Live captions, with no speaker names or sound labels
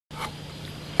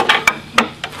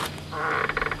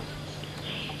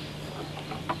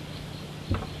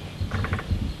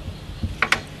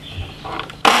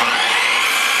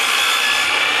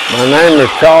My name is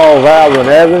Charles Alvin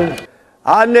Evans.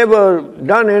 I'd never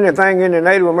done anything in the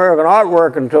Native American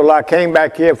artwork until I came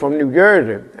back here from New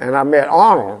Jersey, and I met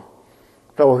Arnold.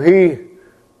 So he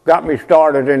got me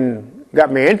started and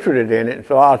got me interested in it.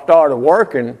 So I started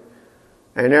working,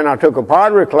 and then I took a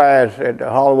pottery class at the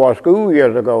Haliwa School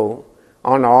years ago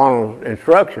under Arnold's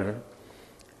instruction.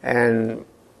 And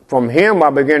from him,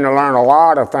 I began to learn a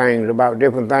lot of things about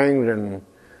different things and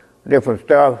different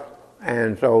stuff.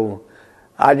 And so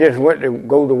I just went to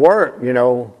go to work, you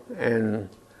know, and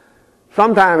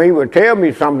sometimes he would tell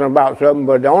me something about something,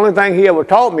 but the only thing he ever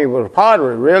taught me was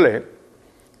pottery, really.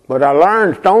 But I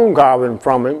learned stone carving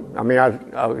from him. I mean,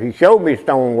 he showed me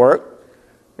stone work,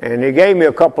 and he gave me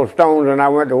a couple of stones, and I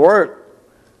went to work.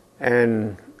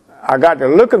 And I got to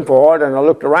looking for it, and I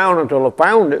looked around until I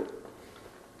found it.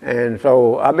 And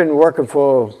so I've been working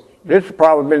for, this has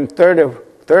probably been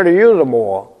 30 years or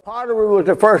more. Pottery was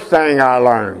the first thing I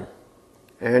learned,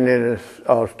 and then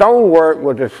stonework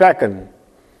was the second.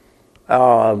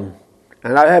 And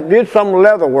I did some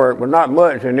leather work, but not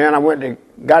much, and then I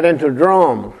got into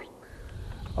drums.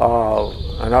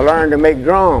 And I learned to make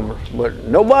drums, but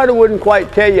nobody wouldn't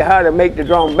quite tell you how to make the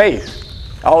drum bass,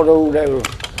 although there was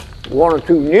one or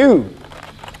two knew.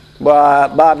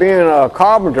 But by being a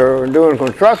carpenter and doing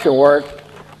construction work,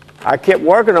 I kept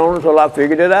working on it until I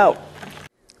figured it out.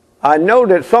 I know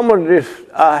that some of this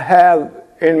I have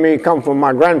in me come from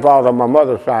my grandfather on my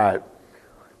mother's side.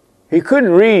 He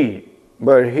couldn't read,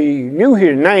 but he knew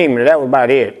his name, and that was about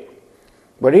it.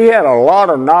 But he had a lot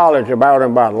of knowledge about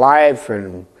him, about life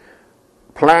and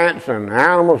plants and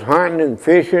animals, hunting and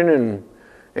fishing,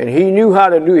 and he knew how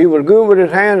to do, he was good with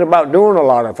his hands about doing a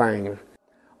lot of things.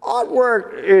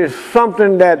 Artwork is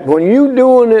something that when you're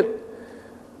doing it,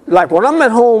 like when I'm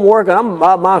at home working, I'm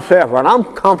by myself and I'm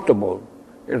comfortable.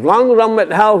 As long as I'm at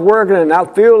the house working and I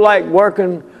feel like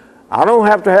working, I don't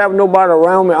have to have nobody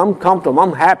around me. I'm comfortable,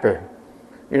 I'm happy,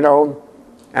 you know,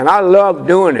 and I love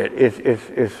doing it.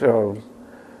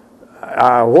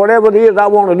 Whatever it is I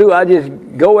want to do, I just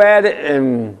go at it,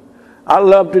 and I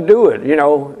love to do it, you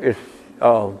know.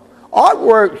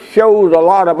 Artwork shows a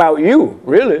lot about you,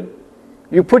 really.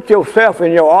 You put yourself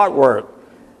in your artwork.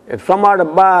 If somebody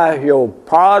buys your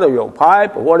pot or your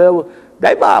pipe or whatever,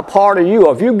 they buy a part of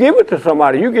you. If you give it to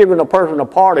somebody, you're giving a person a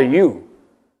part of you.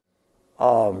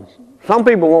 Some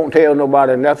people won't tell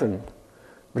nobody nothing.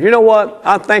 But you know what?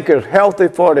 I think it's healthy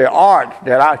for the arts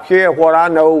that I share what I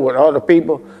know with other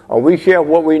people, or we share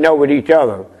what we know with each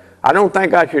other. I don't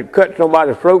think I should cut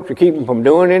somebody's throat to keep them from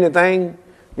doing anything,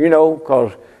 you know,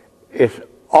 because it's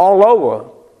all over.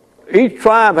 Each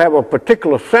tribe have a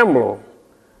particular symbol,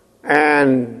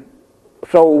 and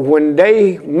so when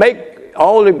they make,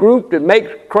 all the group that makes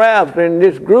crafts in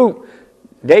this group,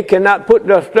 they cannot put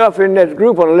their stuff in this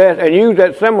group and use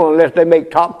that symbol unless they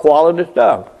make top quality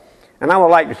stuff. And I would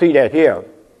like to see that here.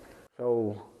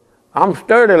 So I'm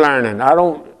sturdy learning. I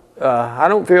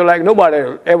don't feel like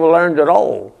nobody ever learns at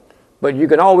all. But you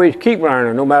can always keep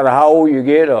learning no matter how old you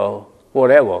get or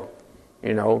whatever,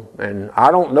 you know. And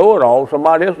I don't know it all.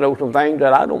 Somebody else knows some things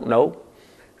that I don't know.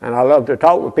 And I love to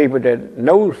talk with people that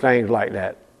knows things like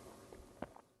that.